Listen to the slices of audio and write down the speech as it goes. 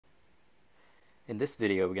In this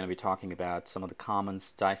video, we're going to be talking about some of the common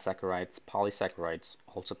disaccharides, polysaccharides,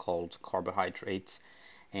 also called carbohydrates,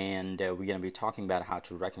 and we're going to be talking about how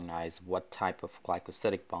to recognize what type of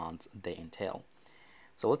glycosidic bonds they entail.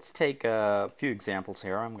 So let's take a few examples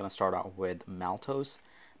here. I'm going to start out with maltose.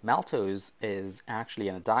 Maltose is actually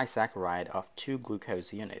a disaccharide of two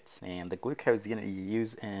glucose units, and the glucose unit you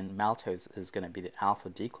use in maltose is going to be the alpha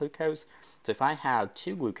D glucose. So if I have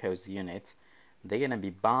two glucose units, they're going to be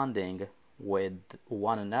bonding with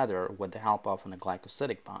one another with the help of a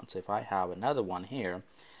glycosidic bond. So if I have another one here,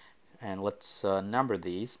 and let's number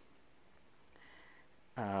these.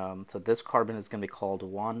 So this carbon is going to be called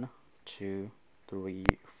 1, 2, 3,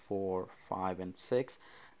 4, 5, and 6.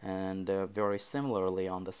 And very similarly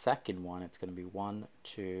on the second one, it's going to be 1,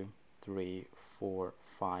 2, 3, 4,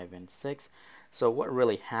 5, and 6. So what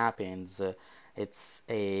really happens, it's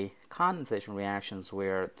a condensation reactions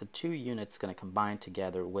where the two units going to combine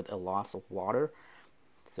together with a loss of water.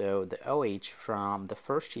 So the OH from the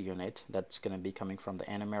first unit, that's going to be coming from the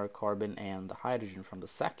anomeric carbon, and the hydrogen from the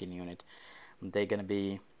second unit, they're going to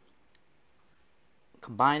be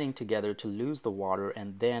combining together to lose the water,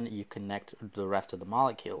 and then you connect the rest of the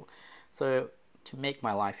molecule. So to make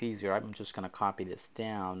my life easier, I'm just going to copy this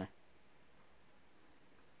down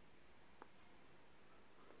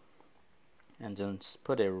and just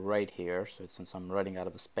put it right here. So since I'm running out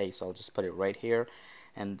of space, I'll just put it right here.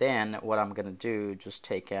 And then what I'm going to do, just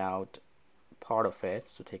take out part of it.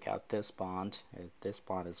 So take out this bond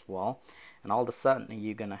as well. And all of a sudden,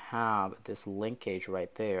 you're going to have this linkage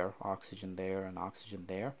right there, oxygen there and oxygen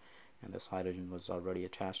there. And this hydrogen was already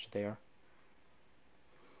attached there.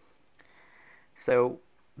 So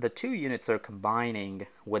the two units are combining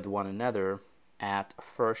with one another at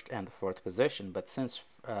first and the fourth position, but since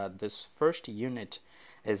this first unit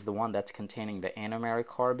is the one that's containing the anomeric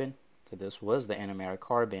carbon, so this was the anomeric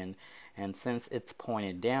carbon, and since it's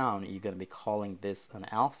pointed down, you're going to be calling this an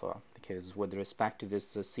alpha, because with respect to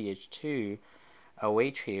this CH2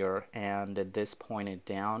 OH here and this pointed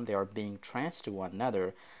down, they are being trans to one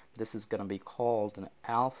another. This is going to be called an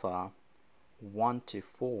alpha 1 to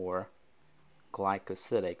 4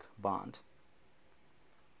 glycosidic bond.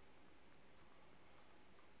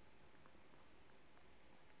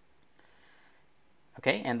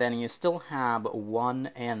 Okay, and then you still have one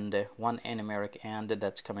anomeric end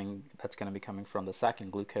that's going to be coming from the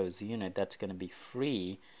second glucose unit. That's going to be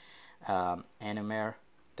free anomer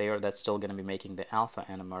there. That's still going to be making the alpha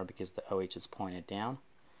anomer because the OH is pointed down.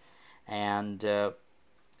 And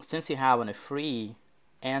since you have a free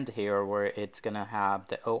end here where it's going to have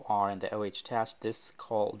the OR and the OH attached, this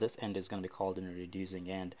end is going to be called a reducing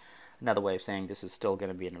end. Another way of saying this is still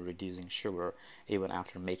going to be in a reducing sugar even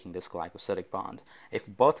after making this glycosidic bond. If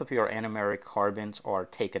both of your anomeric carbons are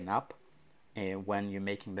taken up when you're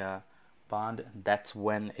making the bond, that's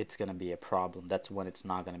when it's going to be a problem. That's when it's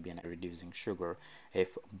not going to be in a reducing sugar,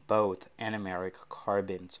 if both anomeric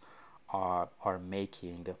carbons are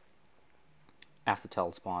making the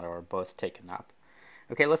acetals bond or both taken up.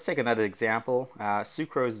 Okay, let's take another example.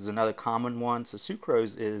 Sucrose is another common one. So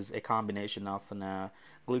sucrose is a combination of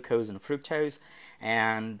glucose and fructose,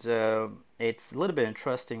 and it's a little bit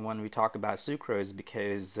interesting when we talk about sucrose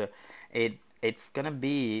because it's going to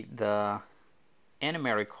be the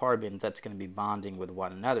anomeric carbon that's going to be bonding with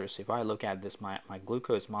one another. So if I look at this, my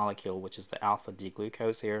glucose molecule, which is the alpha D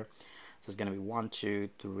glucose here, so it's going to be 1, 2,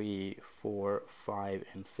 3, 4, 5,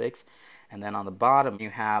 and 6. And then on the bottom,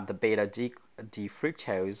 you have the beta D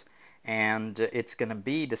fructose, and it's going to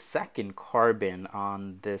be the second carbon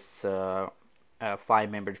on this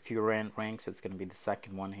 5-membered furan ring. So it's going to be the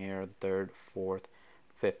second one here, the third, fourth,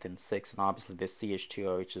 fifth, and sixth. And obviously, this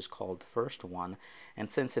CH2OH is called the first one. And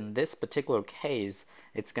since in this particular case,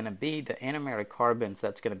 it's going to be the anomeric carbons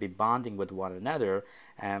that's going to be bonding with one another,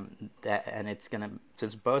 and it's going to,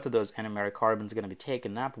 since both of those anomeric carbons are going to be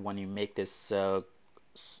taken up when you make this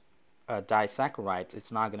disaccharides,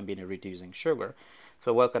 it's not going to be in a reducing sugar.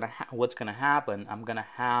 So what's going to happen, I'm going to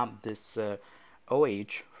have this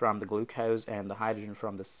OH from the glucose and the hydrogen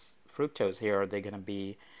from the fructose here, they're going to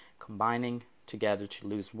be combining together to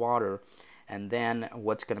lose water, and then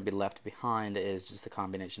what's going to be left behind is just a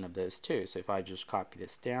combination of those two. So if I just copy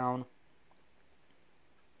this down,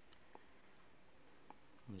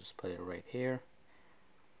 I'll just put it right here.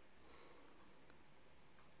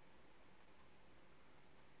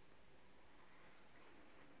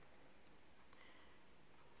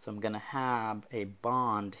 So I'm going to have a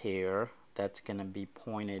bond here that's going to be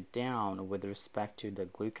pointed down with respect to the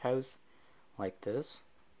glucose, like this.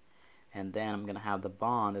 And then I'm going to have the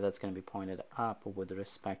bond that's going to be pointed up with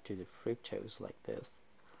respect to the fructose, like this.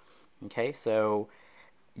 Okay, so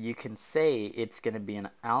you can say it's going to be an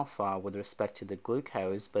alpha with respect to the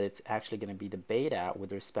glucose, but it's actually going to be the beta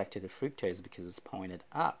with respect to the fructose because it's pointed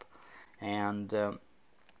up. And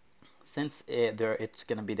since it's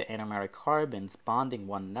going to be the anomeric carbons bonding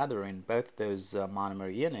one another in both those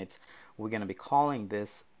monomer units, we're going to be calling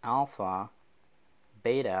this alpha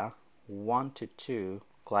beta 1 to 2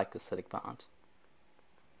 glycosidic bond.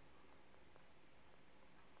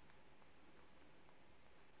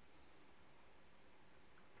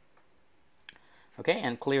 Okay,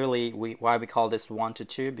 and clearly why we call this 1 to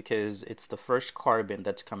 2, because it's the first carbon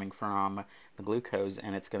that's coming from the glucose,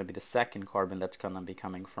 and it's going to be the second carbon that's going to be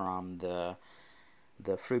coming from the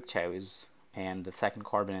fructose, and the second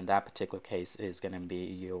carbon in that particular case is going to be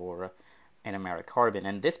your anomeric carbon.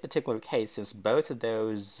 In this particular case, since both of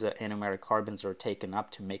those anomeric carbons are taken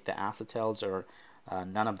up to make the acetals, or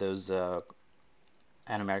none of those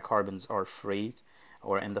anomeric carbons are free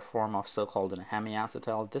or in the form of so-called an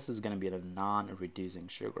hemiacetal, this is going to be a non-reducing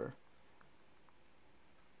sugar.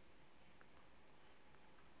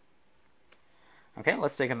 Okay,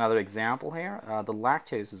 let's take another example here. The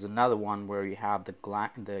lactose is another one where you have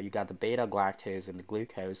you got the beta galactose and the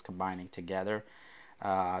glucose combining together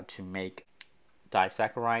to make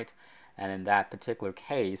disaccharide. And in that particular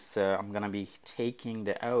case, I'm going to be taking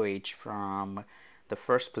the OH from the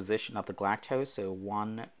first position of the galactose, so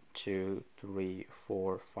 1, 2, 3,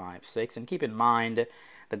 4, 5, 6. And keep in mind,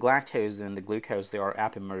 the galactose and the glucose, they are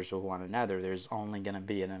apimers of one another. There's only going to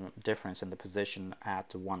be a difference in the position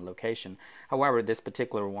at one location. However, this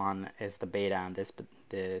particular one is the beta, and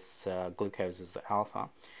this glucose is the alpha.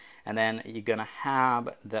 And then you're going to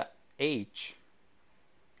have the H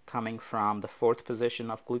coming from the fourth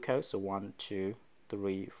position of glucose, so 1, 2,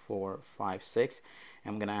 3, 4, 5, 6.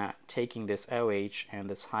 I'm gonna taking this OH and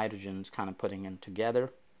this hydrogen, kind of putting them together.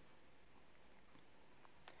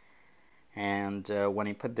 And when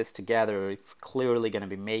you put this together, it's clearly going to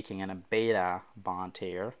be making a beta bond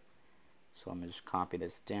here. So I'm going to just copy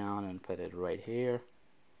this down and put it right here.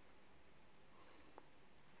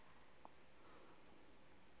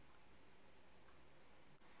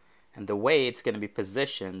 And the way it's going to be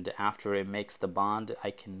positioned after it makes the bond,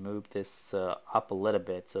 I can move this up a little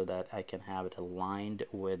bit so that I can have it aligned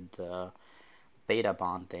with the beta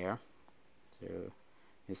bond there. So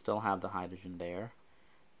you still have the hydrogen there,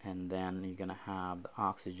 and then you're going to have the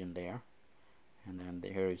oxygen there, and then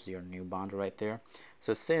here is your new bond right there.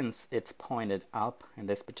 So since it's pointed up, in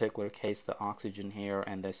this particular case, the oxygen here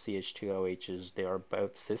and the CH2OHs, they are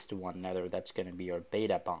both cis to one another. That's going to be your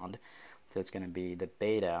beta bond. So it's going to be the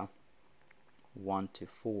beta 1 to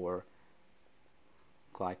 4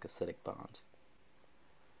 glycosidic bond.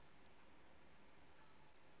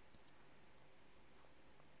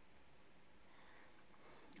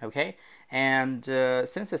 Okay, and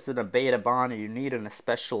since it's in a beta bond, you need a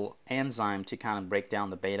special enzyme to kind of break down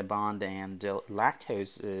the beta bond, and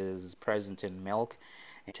lactose is present in milk.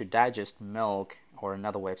 And to digest milk, or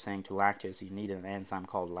another way of saying to lactose, you need an enzyme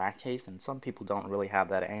called lactase, and some people don't really have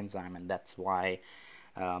that enzyme, and that's why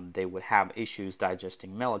they would have issues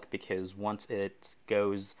digesting milk, because once it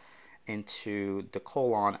goes into the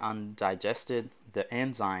colon undigested, the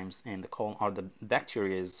enzymes in the colon, or the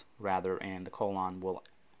bacteria rather, in the colon will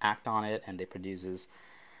act on it, and it produces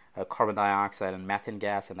carbon dioxide and methane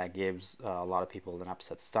gas, and that gives a lot of people an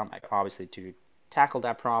upset stomach. Obviously, to tackle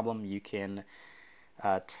that problem, you can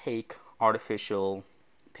take artificial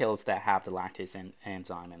pills that have the lactase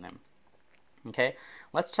enzyme in them. Okay,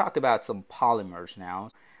 let's talk about some polymers now.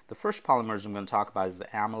 The first polymers I'm going to talk about is the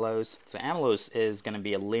amylose. So amylose is going to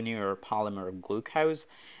be a linear polymer of glucose,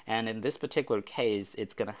 and in this particular case,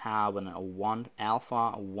 it's going to have a 1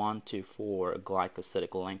 alpha 1 to 4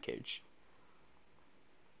 glycosidic linkage.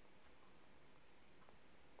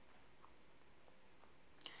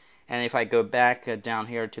 And if I go back down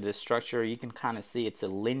here to the structure, you can kind of see it's a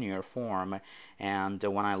linear form. And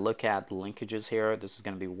when I look at the linkages here, this is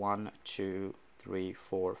going to be 1, 2, 3,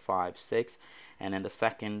 4, 5, 6. And in the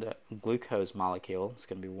second glucose molecule, it's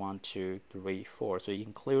going to be 1, 2, 3, 4. So you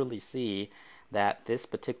can clearly see that this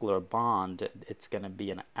particular bond, it's going to be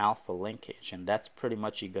an alpha linkage. And that's pretty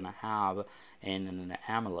much you're going to have in an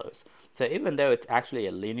amylose. So even though it's actually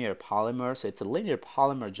a linear polymer, so it's a linear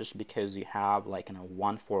polymer just because you have like a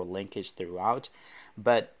 1,4 linkage throughout,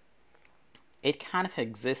 but it kind of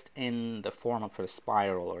exists in the form of a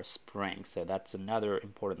spiral or spring. So that's another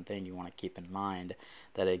important thing you want to keep in mind,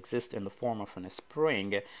 that it exists in the form of a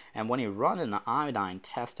spring. And when you run an iodine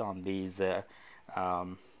test on these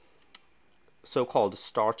so-called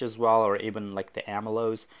starch as well, or even like the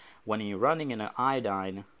amylose, when you're running an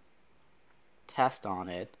iodine test on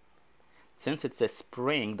it, since it's a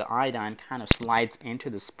spring, the iodine kind of slides into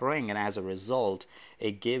the spring, and as a result,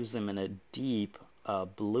 it gives them in a deep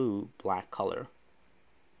blue-black color.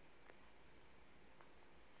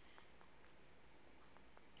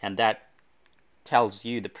 And that tells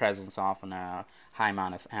you the presence of a high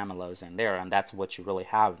amount of amylose in there, and that's what you really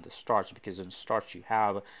have in the starch, because in starch you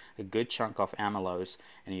have a good chunk of amylose,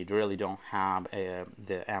 and you really don't have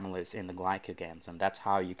the amylose in the glycogens, and that's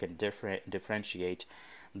how you can differentiate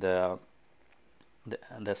the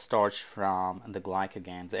the starch from the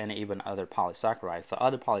glycogens and even other polysaccharides. The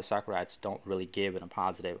other polysaccharides don't really give a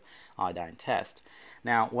positive iodine test.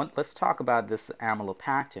 Now, let's talk about this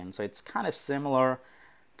amylopectin. So it's kind of similar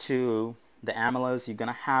to the amylose. You're going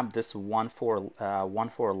to have this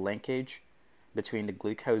 1,4 linkage between the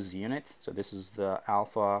glucose units. So this is the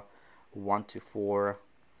alpha 1 to 4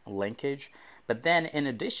 linkage. But then in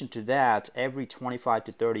addition to that, every 25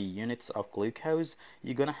 to 30 units of glucose,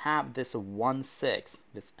 you're going to have this 1,6,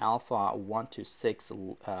 this alpha 1 to 6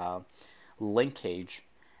 linkage,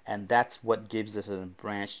 and that's what gives it a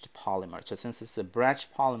branched polymer. So since it's a branched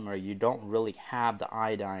polymer, you don't really have the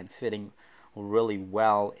iodine fitting really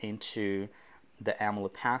well into the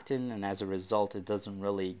amylopectin, and as a result, it doesn't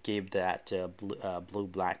really give that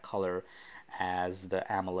blue-black color as the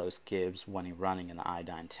amylose gives when you're running an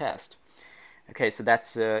iodine test. Okay, so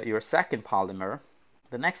that's your second polymer.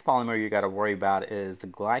 The next polymer you got to worry about is the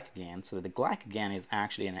glycogen. So the glycogen is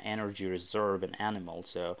actually an energy reserve in animals.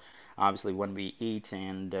 So obviously when we eat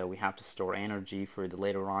and we have to store energy for the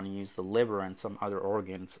later on use, the liver and some other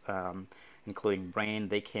organs, including brain,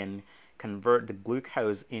 they can convert the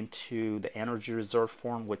glucose into the energy reserve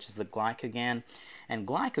form, which is the glycogen. And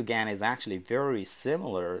glycogen is actually very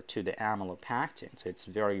similar to the amylopectin. So it's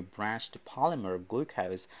very branched polymer of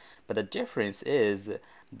glucose, but the difference is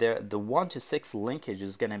the 1 to 6 linkage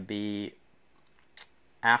is going to be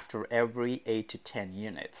after every 8 to 10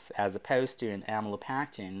 units, as opposed to an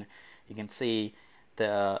amylopectin. You can see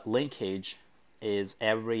the linkage is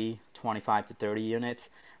every 25 to 30 units,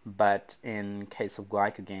 but in case of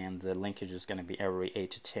glycogen, the linkage is going to be every 8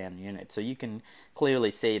 to 10 units. So you can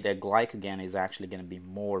clearly say that glycogen is actually going to be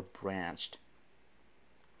more branched.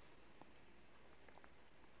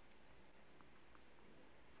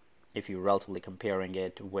 If you're relatively comparing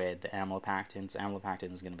it with the amylopectins,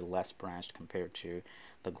 amylopectin is going to be less branched compared to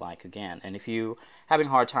the glycogen. And if you having a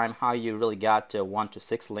hard time how you really got 1 to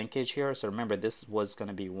 6 linkage here, so remember this was going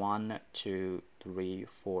to be 1, 2, 3,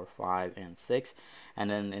 4, 5, and 6. And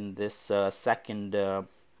then in this second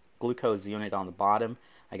glucose unit on the bottom,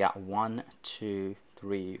 I got 1, 2,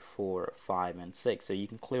 3, 4, 5, and 6. So you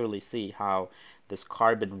can clearly see how this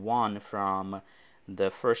carbon 1 from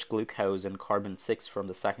the first glucose and carbon 6 from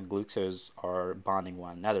the second glucose are bonding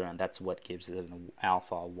one another, and that's what gives it an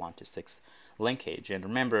alpha 1 to 6 linkage. And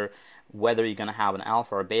remember, whether you're going to have an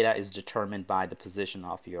alpha or beta is determined by the position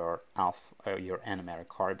of your alpha, your anomeric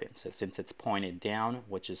carbon. So since it's pointed down,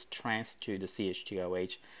 which is trans to the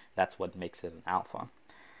CH2OH, that's what makes it an alpha.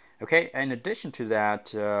 Okay, in addition to that,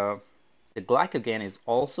 the glycogen is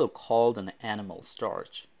also called an animal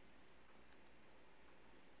starch.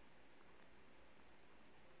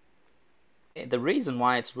 The reason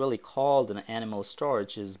why it's really called an animal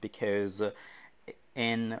starch is because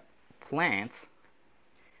in plants,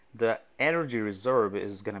 the energy reserve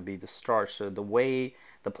is going to be the starch. So the way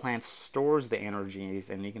the plant stores the energies,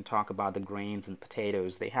 and you can talk about the grains and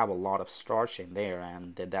potatoes, they have a lot of starch in there,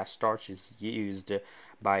 and that starch is used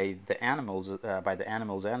by the animals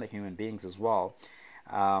and the human beings as well.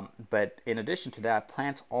 But in addition to that,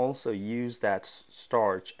 plants also use that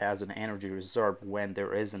starch as an energy reserve when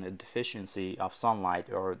there isn't a deficiency of sunlight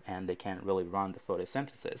and they can't really run the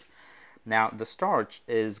photosynthesis. Now, the starch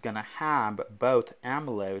is going to have both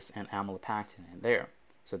amylose and amylopectin in there.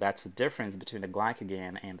 So that's the difference between the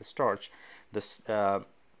glycogen and the starch.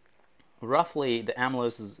 Roughly, the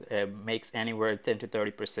amylose makes anywhere 10 to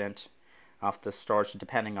 30% of the starch,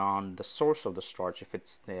 depending on the source of the starch. If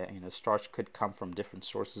it's starch could come from different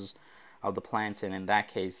sources of the plants, and in that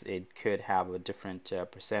case, it could have a different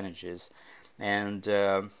percentages. And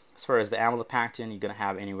as far as the amylopectin, you're going to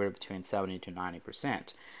have anywhere between 70 to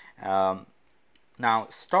 90%. Now,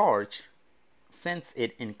 starch, since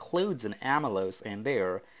it includes an amylose in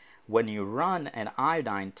there, when you run an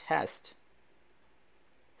iodine test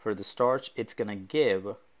for the starch, it's going to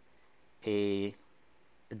give a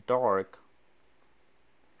dark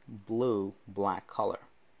blue-black color,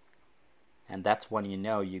 and that's when you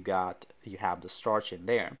know you have the starch in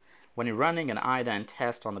there. When you're running an iodine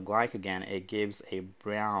test on the glycogen, it gives a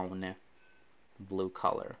brown blue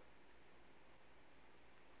color.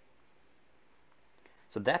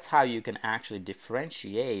 So that's how you can actually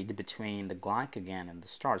differentiate between the glycogen and the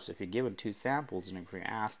starch. So if you're given two samples and if you're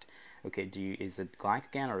asked, okay, is it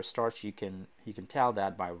glycogen or a starch, you can tell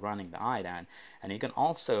that by running the iodine. And you can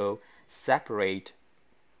also separate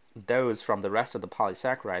those from the rest of the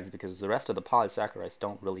polysaccharides, because the rest of the polysaccharides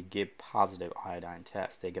don't really give positive iodine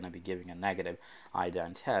test. They're going to be giving a negative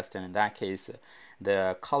iodine test, and in that case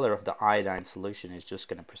the color of the iodine solution is just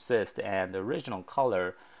going to persist, and the original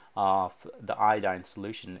color of the iodine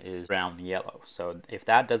solution is brown yellow. So if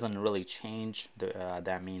that doesn't really change,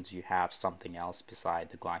 that means you have something else beside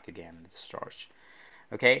the glycogen and the starch.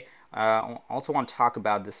 Okay, I also want to talk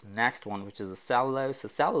about this next one, which is the cellulose. So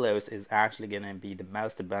cellulose is actually going to be the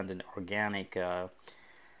most abundant organic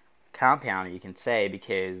compound, you can say,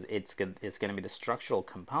 because it's going to be the structural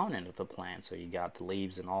component of the plant. So you got the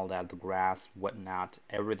leaves and all that, the grass, whatnot,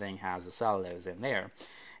 everything has the cellulose in there.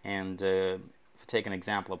 And if you take an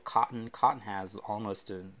example of cotton, cotton has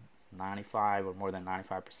almost 95 or more than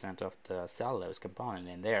 95% of the cellulose component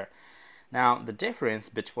in there. Now, the difference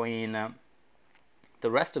between the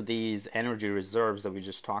rest of these energy reserves that we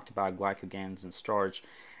just talked about, glycogens and starch,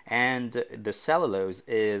 and the cellulose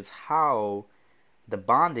is how the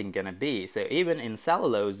bonding gonna be. So even in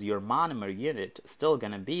cellulose, your monomer unit is still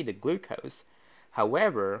gonna be the glucose.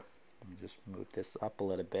 However, let me just move this up a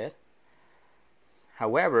little bit.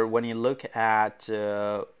 However, when you look at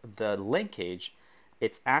the linkage,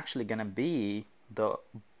 it's actually gonna be the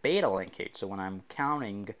beta linkage. So when I'm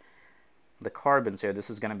counting the carbons here, this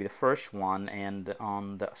is going to be the first one, and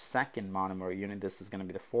on the second monomer unit, this is going to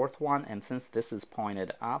be the fourth one. And since this is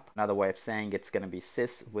pointed up, another way of saying it's going to be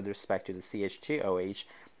cis with respect to the CH2OH,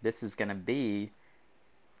 this is going to be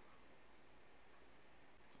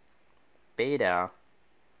beta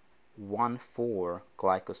 1,4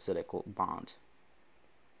 glycosidic bond.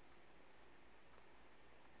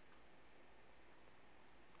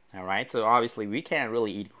 Alright, so obviously we can't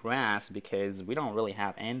really eat grass because we don't really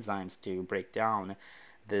have enzymes to break down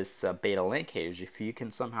this beta linkage. If you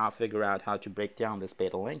can somehow figure out how to break down this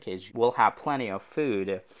beta linkage, we'll have plenty of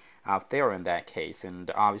food out there in that case.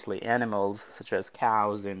 And obviously animals such as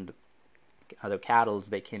cows and other cattle,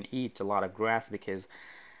 they can eat a lot of grass because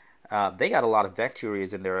they got a lot of bacteria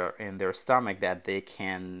in their stomach that they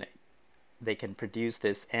can produce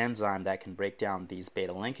this enzyme that can break down these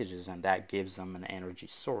beta linkages, and that gives them an energy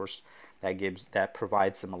source that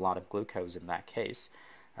provides them a lot of glucose in that case.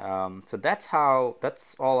 So that's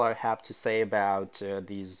all I have to say about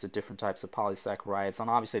these different types of polysaccharides. And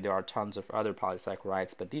obviously there are tons of other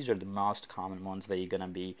polysaccharides, but these are the most common ones that you're going to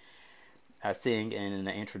be seeing in an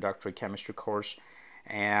introductory chemistry course.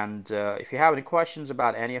 And if you have any questions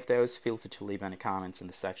about any of those, feel free to leave any comments in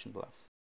the section below.